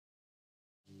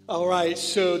All right,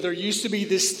 so there used to be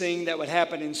this thing that would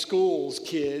happen in schools,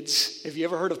 kids. Have you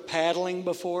ever heard of paddling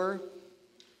before?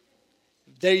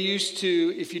 They used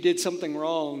to, if you did something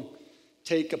wrong,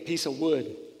 take a piece of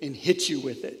wood and hit you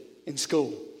with it in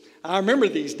school. I remember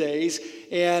these days,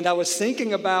 and I was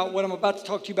thinking about what I'm about to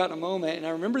talk to you about in a moment, and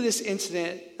I remember this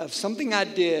incident of something I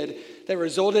did that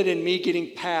resulted in me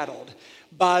getting paddled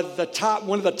by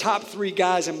one of the top 3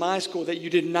 guys in my school that you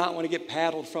did not want to get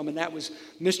paddled from, and that was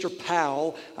Mr.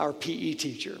 Powell, our PE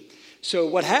teacher. So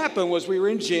what happened was we were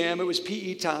in gym, it was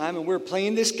PE time, and we were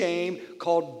playing this game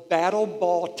called Battle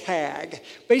Ball Tag.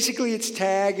 Basically, it's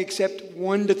tag, except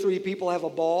 1 to 3 people have a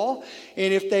ball,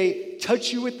 and if they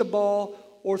touch you with the ball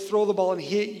or throw the ball and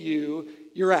hit you,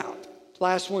 you're out.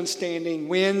 Last one standing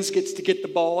wins, gets to get the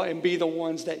ball and be the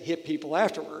ones that hit people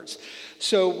afterwards.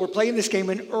 So we're playing this game,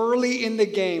 and early in the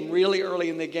game, really early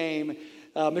in the game,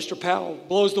 Mr. Powell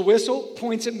blows the whistle,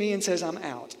 points at me and says, I'm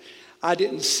out. I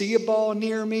didn't see a ball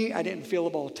near me. I didn't feel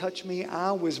a ball touch me.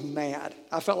 I was mad.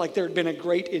 I felt like there had been a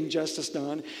great injustice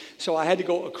done. So I had to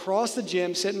go across the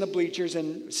gym, sit in the bleachers,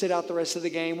 and sit out the rest of the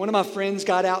game. One of my friends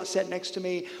got out, sat next to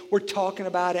me. We're talking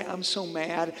about it. I'm so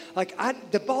mad.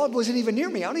 The ball wasn't even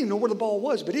near me. I don't even know where the ball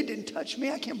was, but it didn't touch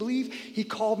me. I can't believe he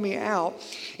called me out.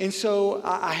 And so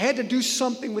I had to do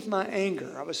something with my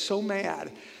anger. I was so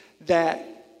mad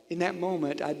that in that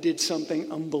moment, I did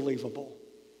something unbelievable.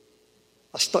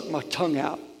 I stuck my tongue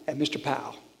out at Mr.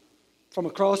 Powell. From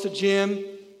across the gym,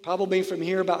 probably from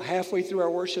here about halfway through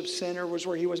our worship center was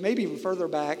where he was, maybe even further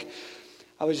back.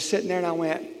 I was just sitting there and I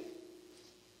went.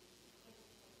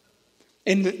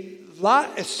 And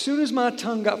as soon as my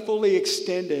tongue got fully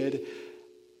extended,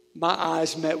 my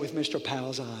eyes met with Mr.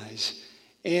 Powell's eyes.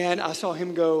 And I saw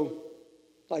him go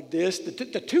like this. The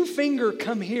 2-finger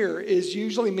come here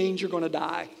usually means you're going to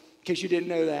die, in case you didn't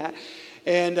know that.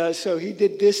 And so he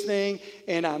did this thing,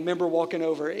 and I remember walking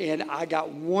over, and I got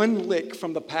 1 lick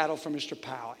from the paddle from Mr.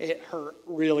 Powell. It hurt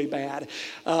really bad.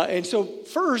 And so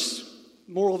first,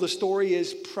 moral of the story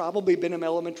is probably Benham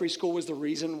Elementary School was the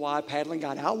reason why paddling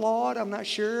got outlawed. I'm not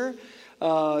sure.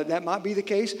 That might be the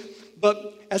case.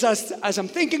 But as I'm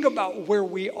thinking about where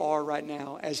we are right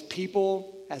now as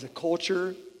people, as a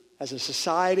culture, as a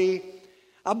society,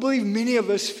 I believe many of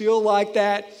us feel like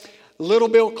that Little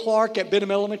Bill Clark at Benham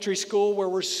Elementary School, where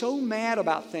we're so mad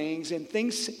about things and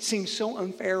things seem so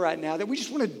unfair right now that we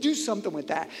just want to do something with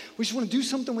that. We just want to do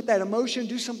something with that emotion,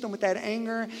 do something with that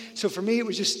anger. So for me, it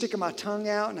was just sticking my tongue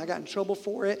out, and I got in trouble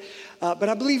for it. But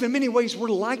I believe in many ways we're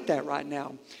like that right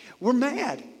now. We're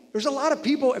mad. There's a lot of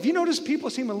people. Have you noticed people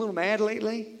seem a little mad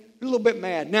lately? They're a little bit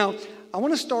mad. Now, I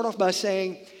want to start off by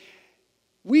saying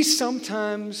we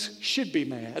sometimes should be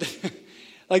mad.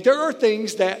 Like there are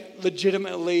things that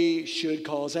legitimately should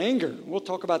cause anger. We'll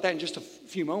talk about that in just a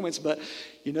few moments, but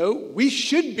we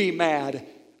should be mad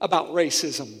about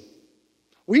racism.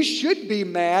 We should be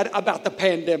mad about the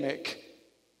pandemic.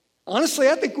 Honestly,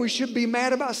 I think we should be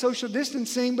mad about social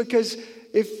distancing, because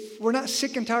if we're not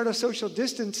sick and tired of social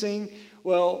distancing,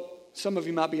 well, some of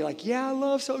you might be like, yeah, I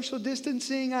love social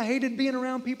distancing. I hated being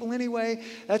around people anyway.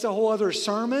 That's a whole other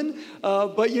sermon.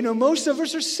 But most of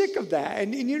us are sick of that.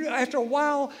 And after a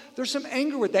while, there's some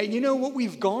anger with that. What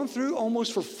we've gone through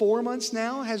almost for 4 months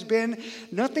now has been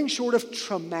nothing short of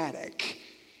traumatic.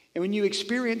 And when you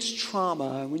experience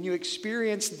trauma, when you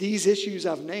experience these issues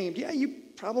I've named, yeah, you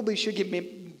probably should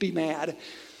be mad.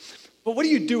 But what do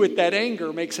you do with that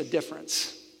anger makes a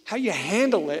difference. How you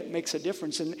handle it makes a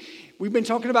difference. And we've been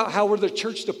talking about how we're the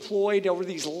church deployed over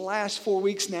these last 4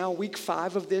 weeks now. Week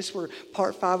 5 of this, we're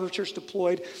part 5 of church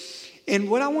deployed. And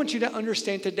what I want you to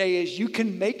understand today is you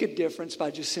can make a difference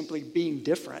by just simply being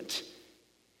different.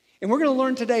 And we're going to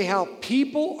learn today how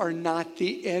people are not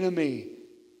the enemy.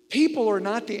 People are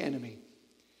not the enemy.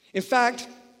 In fact,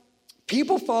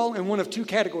 people fall in one of 2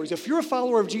 categories. If you're a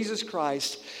follower of Jesus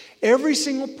Christ, every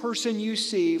single person you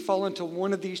see fall into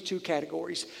one of these 2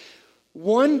 categories.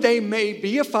 One, they may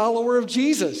be a follower of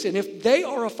Jesus. And if they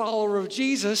are a follower of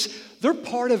Jesus, they're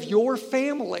part of your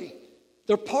family.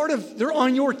 They're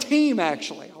on your team,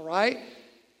 actually, all right?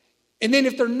 And then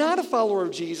if they're not a follower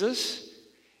of Jesus,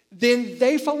 then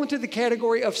they fall into the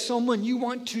category of someone you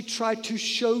want to try to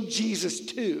show Jesus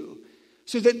to,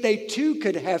 so that they too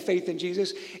could have faith in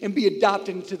Jesus and be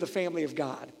adopted into the family of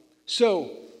God.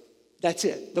 So that's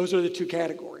it. Those are the 2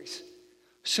 categories.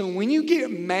 So when you get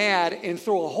mad and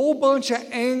throw a whole bunch of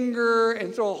anger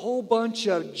and throw a whole bunch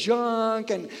of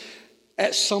junk and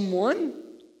at someone,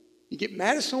 you get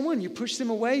mad at someone, you push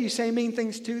them away, you say mean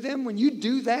things to them. When you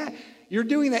do that, you're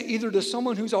doing that either to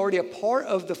someone who's already a part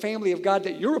of the family of God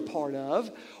that you're a part of,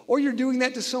 or you're doing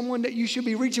that to someone that you should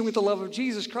be reaching with the love of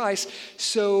Jesus Christ.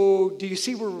 So do you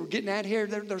see where we're getting at here?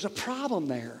 There's a problem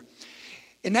there.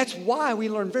 And that's why we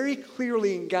learn very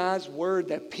clearly in God's word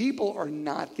that people are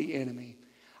not the enemy.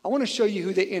 I want to show you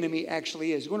who the enemy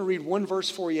actually is. I want to read one verse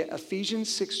for you, Ephesians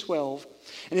 6:12.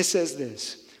 And it says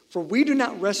this: "For we do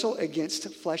not wrestle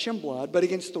against flesh and blood, but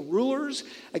against the rulers,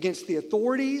 against the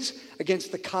authorities,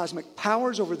 against the cosmic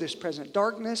powers over this present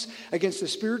darkness, against the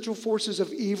spiritual forces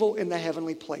of evil in the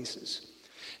heavenly places."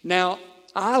 Now,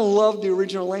 I love the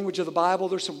original language of the Bible.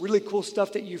 There's some really cool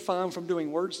stuff that you find from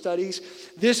doing word studies.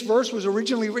 This verse was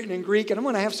originally written in Greek, and I'm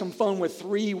going to have some fun with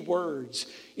 3 words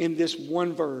in this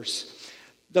one verse.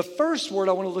 The first word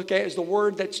I want to look at is the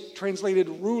word that's translated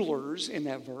rulers in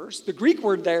that verse. The Greek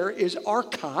word there is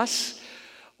archos,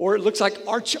 or it looks like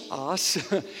archos.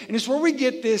 And it's where we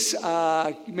get this,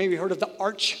 you maybe heard of the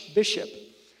archbishop,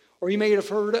 or you may have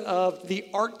heard of the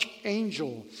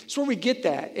archangel. It's where we get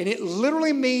that. And it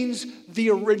literally means the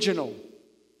original.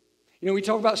 You know, we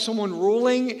talk about someone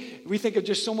ruling, we think of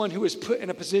just someone who is put in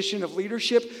a position of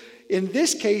leadership. In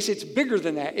this case, it's bigger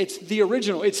than that. It's the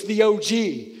original. It's the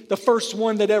OG, the first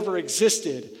one that ever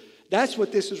existed. That's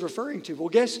what this is referring to. Well,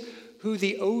 guess who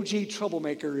the OG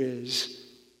troublemaker is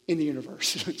in the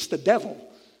universe? It's the devil.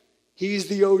 He's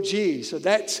the OG. So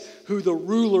that's who the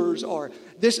rulers are.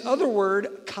 This other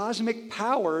word, cosmic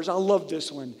powers, I love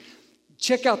this one.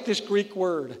 Check out this Greek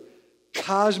word,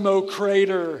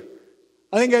 cosmocrator.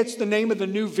 I think that's the name of the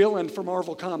new villain for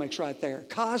Marvel Comics right there.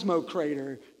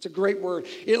 Cosmocrator. It's a great word.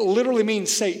 It literally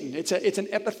means Satan. It's an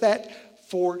epithet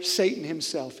for Satan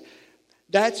himself.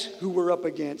 That's who we're up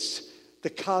against. The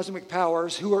cosmic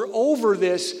powers who are over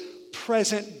this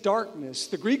present darkness.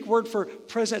 The Greek word for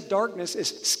present darkness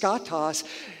is skatos.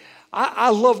 I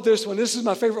love this one. This is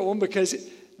my favorite one because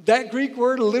that Greek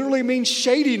word literally means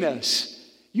shadiness.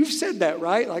 You've said that,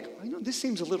 right? Like, this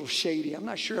seems a little shady. I'm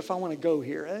not sure if I want to go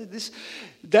here.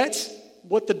 That's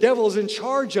what the devil is in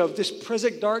charge of, this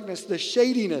present darkness, the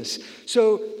shadiness.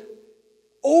 So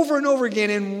over and over again,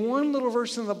 in one little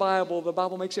verse in the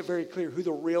Bible makes it very clear who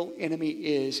the real enemy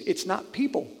is. It's not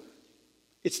people.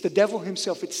 It's the devil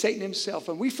himself. It's Satan himself.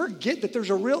 And we forget that there's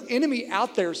a real enemy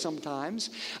out there sometimes.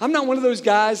 I'm not one of those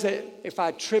guys that if I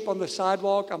trip on the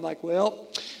sidewalk, I'm like, well,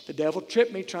 the devil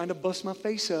tripped me trying to bust my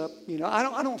face up.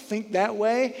 I don't think that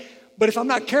way. But if I'm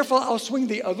not careful, I'll swing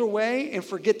the other way and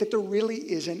forget that there really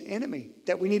is an enemy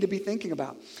that we need to be thinking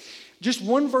about. Just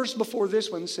one verse before this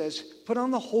one says, "Put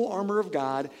on the whole armor of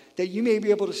God that you may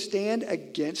be able to stand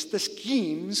against the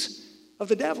schemes of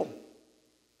the devil."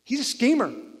 He's a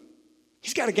schemer.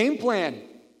 He's got a game plan.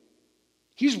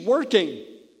 He's working.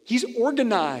 He's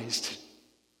organized,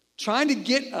 trying to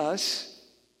get us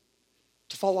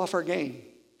to fall off our game,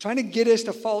 trying to get us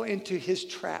to fall into his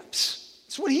traps.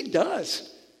 That's what he does.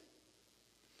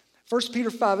 1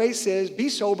 Peter 5:8 says, "Be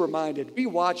sober-minded, be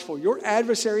watchful. Your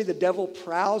adversary, the devil,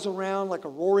 prowls around like a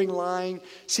roaring lion,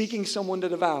 seeking someone to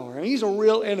devour." And he's a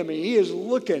real enemy. He is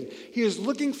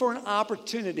looking for an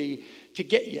opportunity to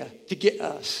get you, to get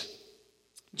us.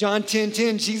 John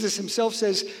 10:10, Jesus himself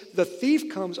says, "The thief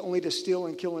comes only to steal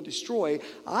and kill and destroy.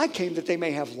 I came that they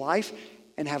may have life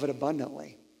and have it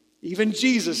abundantly." Even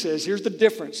Jesus says, here's the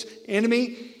difference.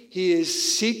 Enemy, he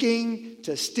is seeking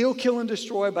to steal, kill, and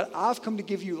destroy, but I've come to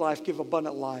give you life, give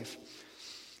abundant life.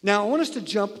 Now, I want us to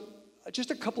jump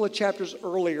just a couple of chapters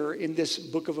earlier in this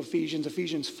book of Ephesians,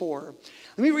 Ephesians 4.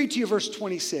 Let me read to you verse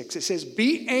 26. It says,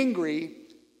 "Be angry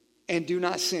and do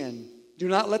not sin. Do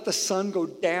not let the sun go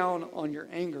down on your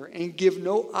anger and give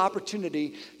no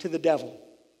opportunity to the devil."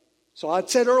 So I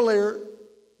said earlier,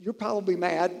 you're probably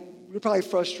mad. You're probably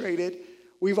frustrated.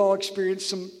 We've all experienced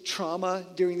some trauma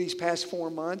during these past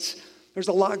 4 months. There's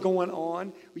a lot going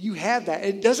on. You have that.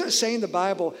 It doesn't say in the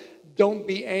Bible, don't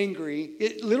be angry.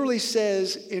 It literally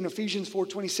says in Ephesians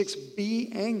 4:26,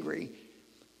 be angry,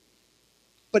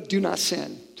 but do not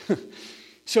sin.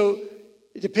 So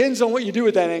it depends on what you do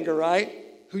with that anger, right?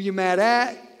 Who you mad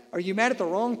at? Are you mad at the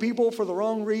wrong people for the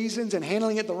wrong reasons and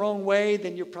handling it the wrong way?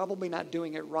 Then you're probably not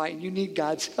doing it right. And you need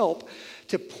God's help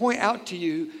to point out to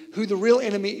you who the real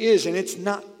enemy is. And it's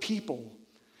not people.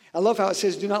 I love how it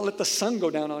says, do not let the sun go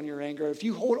down on your anger. If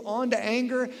you hold on to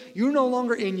anger, you're no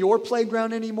longer in your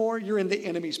playground anymore. You're in the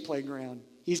enemy's playground.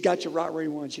 He's got you right where he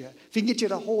wants you. If he can get you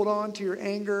to hold on to your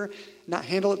anger, not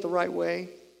handle it the right way.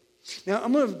 Now,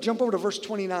 I'm going to jump over to verse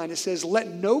 29. It says, "Let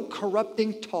no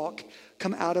corrupting talk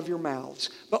come out of your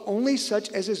mouths, but only such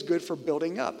as is good for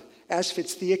building up, as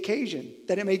fits the occasion,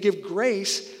 that it may give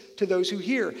grace to those who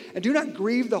hear. And do not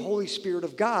grieve the Holy Spirit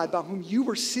of God, by whom you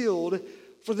were sealed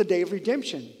for the day of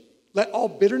redemption. Let all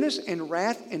bitterness and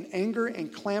wrath and anger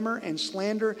and clamor and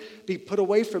slander be put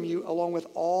away from you, along with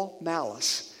all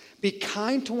malice. Be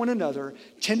kind to one another,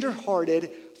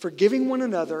 tender-hearted, forgiving one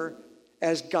another,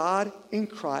 as God in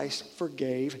Christ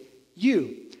forgave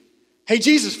you. Hey,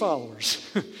 Jesus followers,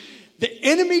 the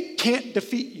enemy can't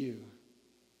defeat you,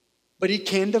 but he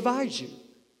can divide you.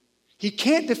 He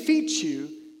can't defeat you,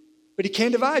 but he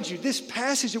can divide you. This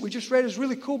passage that we just read is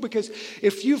really cool because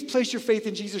if you've placed your faith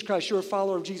in Jesus Christ, you're a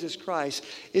follower of Jesus Christ,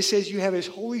 it says you have his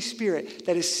Holy Spirit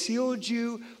that has sealed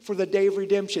you for the day of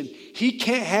redemption. He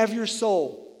can't have your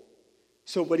soul.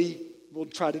 So what he will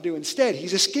try to do instead,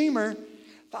 he's a schemer.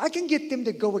 If I can get them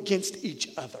to go against each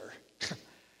other,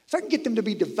 if I can get them to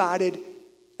be divided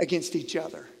against each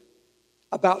other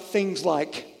about things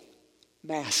like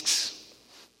masks,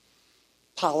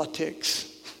 politics,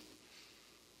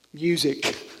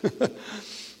 music,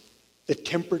 the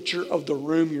temperature of the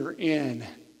room you're in,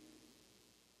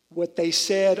 what they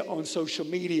said on social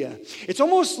media. It's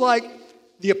almost like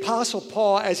the Apostle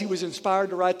Paul, as he was inspired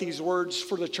to write these words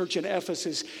for the church in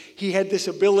Ephesus, he had this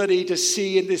ability to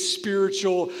see in this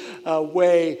spiritual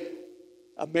way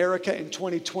America in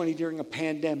 2020 during a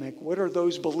pandemic. What are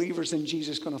those believers in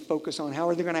Jesus going to focus on? How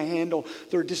are they going to handle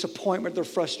their disappointment, their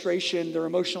frustration, their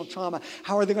emotional trauma?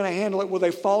 How are they going to handle it? Will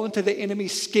they fall into the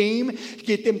enemy's scheme,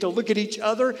 get them to look at each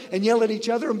other and yell at each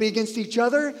other and be against each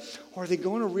other? Or are they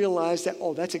going to realize that,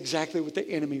 oh, that's exactly what the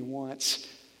enemy wants?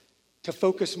 To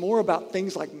focus more about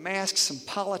things like masks and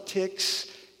politics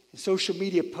and social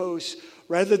media posts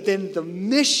rather than the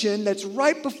mission that's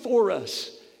right before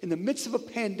us in the midst of a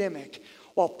pandemic.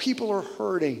 While people are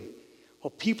hurting,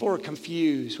 while people are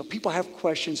confused, while people have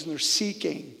questions and they're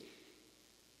seeking,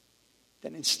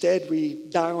 then instead we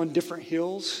die on different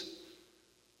hills.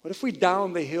 What if we die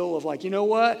on the hill of like, you know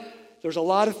what? There's a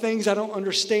lot of things I don't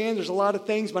understand. There's a lot of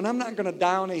things, but I'm not going to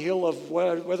die on a hill of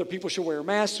whether people should wear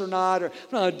masks or not. Or I'm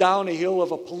not going to die on a hill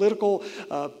of a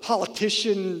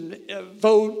politician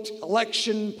vote,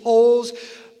 election, polls,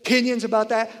 opinions about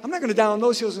that. I'm not going to die on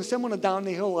those hills. Instead, I'm going to die on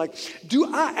the hill like,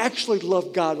 do I actually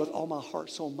love God with all my heart,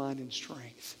 soul, mind, and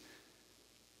strength?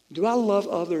 Do I love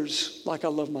others like I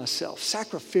love myself?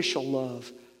 Sacrificial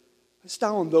love. Let's die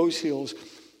on those hills.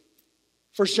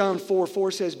 1 John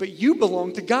 4:4 says, but you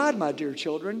belong to God, my dear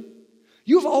children.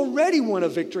 You've already won a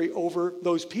victory over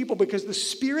those people because the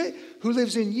Spirit who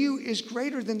lives in you is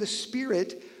greater than the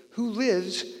spirit who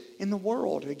lives in the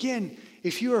world. Again,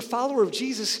 if you're a follower of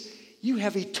Jesus, you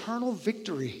have eternal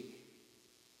victory.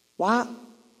 Why?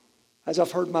 As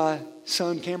I've heard my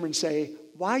son Cameron say,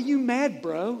 why are you mad,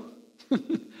 bro?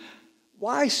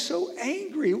 Why so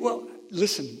angry? Well,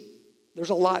 listen,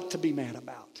 there's a lot to be mad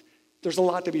about. There's a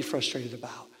lot to be frustrated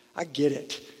about. I get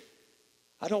it.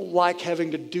 I don't like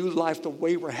having to do life the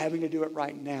way we're having to do it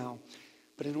right now.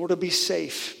 But in order to be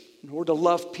safe, in order to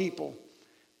love people,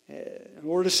 in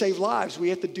order to save lives, we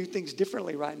have to do things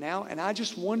differently right now. And I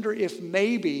just wonder if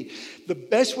maybe the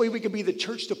best way we can be the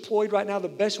church deployed right now, the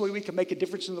best way we can make a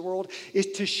difference in the world is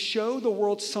to show the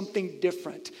world something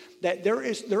different. That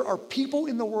there are people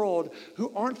in the world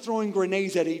who aren't throwing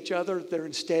grenades at each other. They're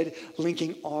instead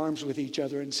linking arms with each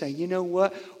other and saying, you know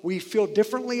what? We feel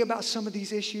differently about some of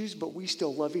these issues, but we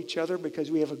still love each other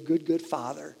because we have a good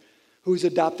Father who's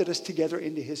adopted us together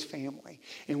into his family.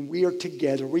 And we are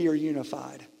together. We are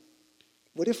unified.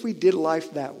 What if we did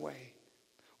life that way?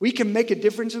 We can make a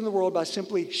difference in the world by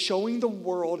simply showing the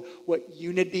world what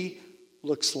unity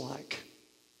looks like.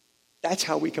 That's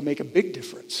how we can make a big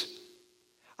difference.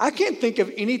 I can't think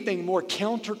of anything more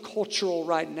countercultural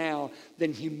right now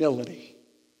than humility.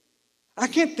 I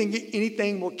can't think of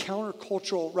anything more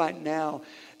countercultural right now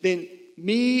than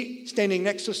me standing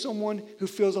next to someone who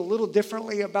feels a little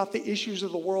differently about the issues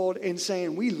of the world and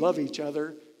saying, we love each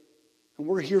other and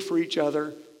we're here for each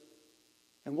other.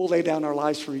 And we'll lay down our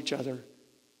lives for each other.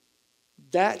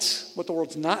 That's what the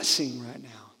world's not seeing right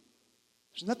now.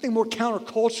 There's nothing more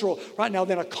countercultural right now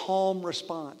than a calm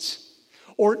response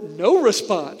or no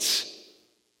response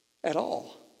at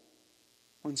all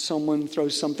when someone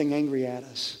throws something angry at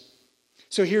us.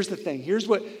 So here's the thing. Here's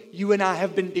what you and I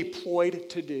have been deployed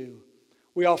to do.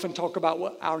 We often talk about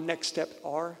what our next steps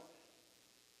are.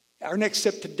 Our next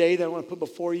step today that I want to put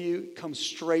before you comes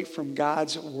straight from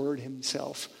God's word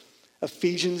himself.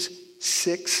 Ephesians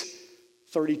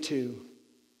 6:32.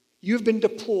 You have been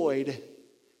deployed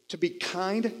to be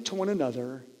kind to one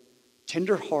another,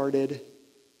 tenderhearted,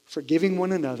 forgiving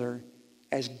one another,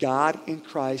 as God in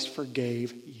Christ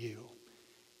forgave you.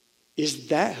 Is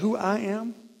that who I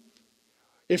am?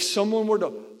 If someone were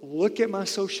to look at my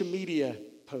social media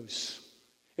posts,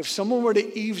 if someone were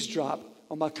to eavesdrop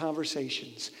on my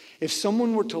conversations, if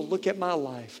someone were to look at my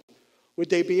life, would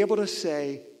they be able to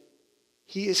say,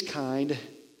 he is kind,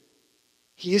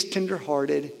 he is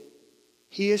tenderhearted,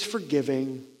 he is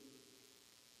forgiving?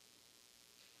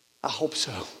 I hope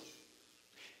so.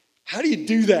 How do you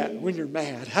do that when you're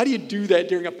mad? How do you do that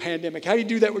during a pandemic? How do you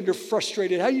do that when you're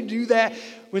frustrated? How do you do that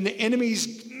when the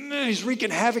enemy's he's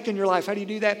wreaking havoc in your life? How do you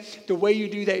do that? The way you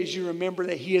do that is you remember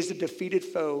that he is the defeated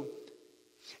foe,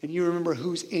 and you remember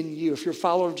who's in you. If you're a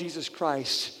follower of Jesus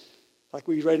Christ, like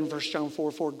we read in 1 John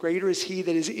 4:4, greater is he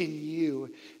that is in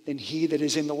you than he that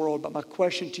is in the world. But my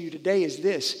question to you today is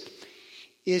this: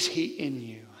 is he in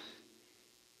you?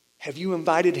 Have you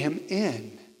invited him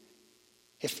in?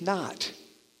 If not,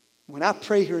 when I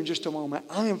pray here in just a moment,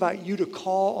 I invite you to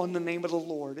call on the name of the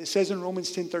Lord. It says in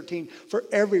Romans 10:13, for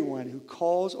everyone who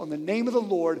calls on the name of the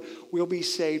Lord will be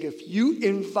saved. If you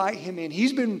invite him in,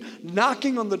 he's been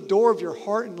knocking on the door of your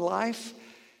heart and life,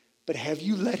 but have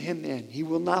you let him in? He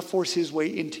will not force his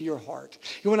way into your heart.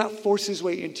 He will not force his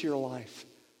way into your life.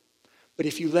 But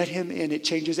if you let him in, it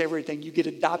changes everything. You get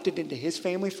adopted into his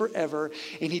family forever,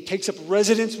 and he takes up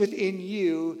residence within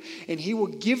you, and he will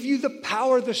give you the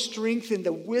power, the strength, and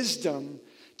the wisdom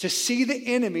to see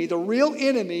the enemy, the real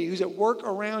enemy who's at work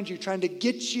around you, trying to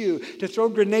get you to throw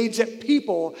grenades at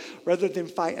people rather than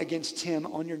fight against him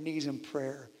on your knees in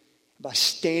prayer by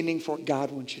standing for what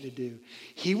God wants you to do.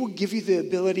 He will give you the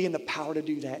ability and the power to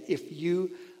do that if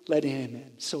you let him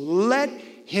in. So let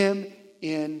him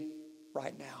in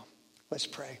right now. Let's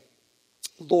pray.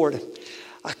 Lord,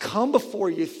 I come before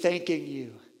you thanking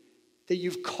you that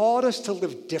you've called us to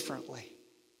live differently.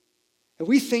 And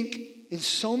we think in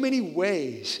so many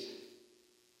ways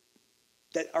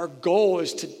that our goal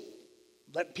is to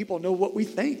let people know what we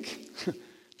think,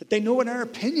 that they know what our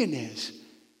opinion is.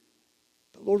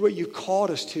 But Lord, what you called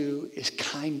us to is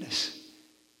kindness,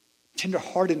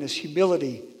 tenderheartedness,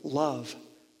 humility, love,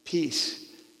 peace,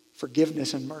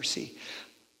 forgiveness, and mercy.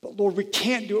 But Lord, we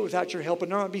can't do it without your help.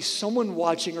 And there might be someone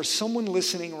watching or someone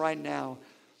listening right now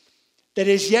that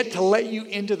is yet to let you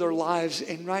into their lives.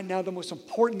 And right now, the most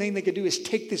important thing they could do is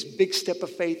take this big step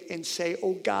of faith and say,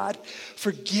 oh God,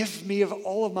 forgive me of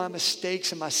all of my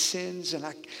mistakes and my sins. And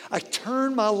I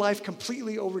turn my life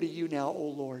completely over to you now,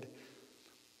 oh Lord.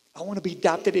 I want to be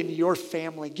adopted into your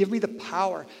family. Give me the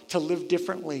power to live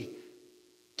differently,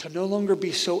 to no longer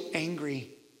be so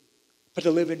angry, but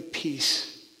to live in peace.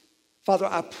 Father,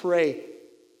 I pray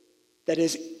that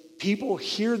as people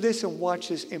hear this and watch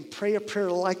this and pray a prayer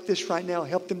like this right now,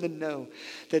 help them to know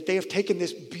that they have taken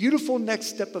this beautiful next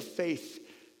step of faith.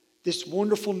 This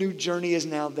wonderful new journey is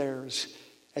now theirs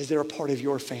as they're a part of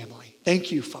your family.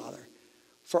 Thank you, Father,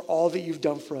 for all that you've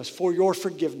done for us, for your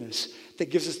forgiveness that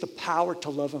gives us the power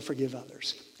to love and forgive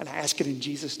others. And I ask it in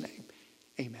Jesus' name.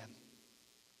 Amen.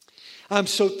 I'm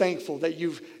so thankful that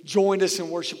you've joined us in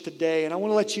worship today. And I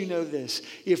want to let you know this.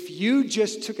 If you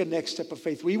just took a next step of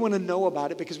faith, we want to know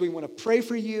about it because we want to pray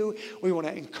for you. We want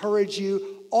to encourage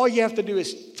you. All you have to do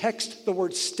is text the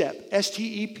word STEP,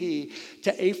 S-T-E-P,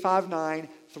 to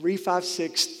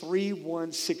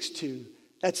 859-356-3162.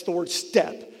 That's the word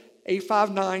STEP.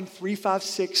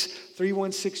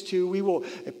 859-356-3162. We will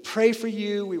pray for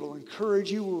you. We will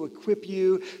encourage you. We will equip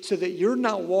you so that you're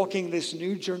not walking this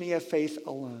new journey of faith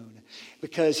alone,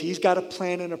 because he's got a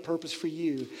plan and a purpose for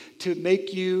you to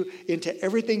make you into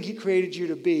everything he created you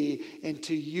to be and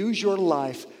to use your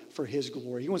life for his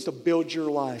glory. He wants to build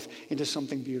your life into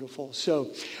something beautiful.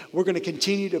 So we're going to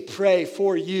continue to pray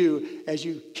for you as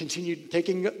you continue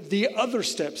taking the other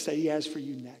steps that he has for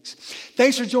you next.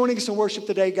 Thanks for joining us in worship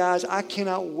today, guys. I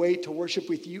cannot wait to worship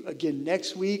with you again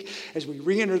next week as we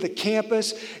re-enter the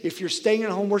campus. If you're staying at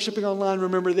home worshiping online,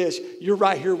 remember this. You're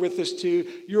right here with us too.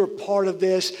 You're a part of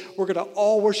this. We're going to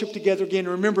all worship together again.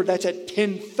 Remember, that's at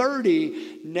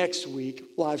 10:30 next week,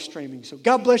 live streaming. So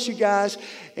God bless you guys,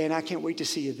 and I can't wait to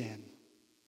see you then.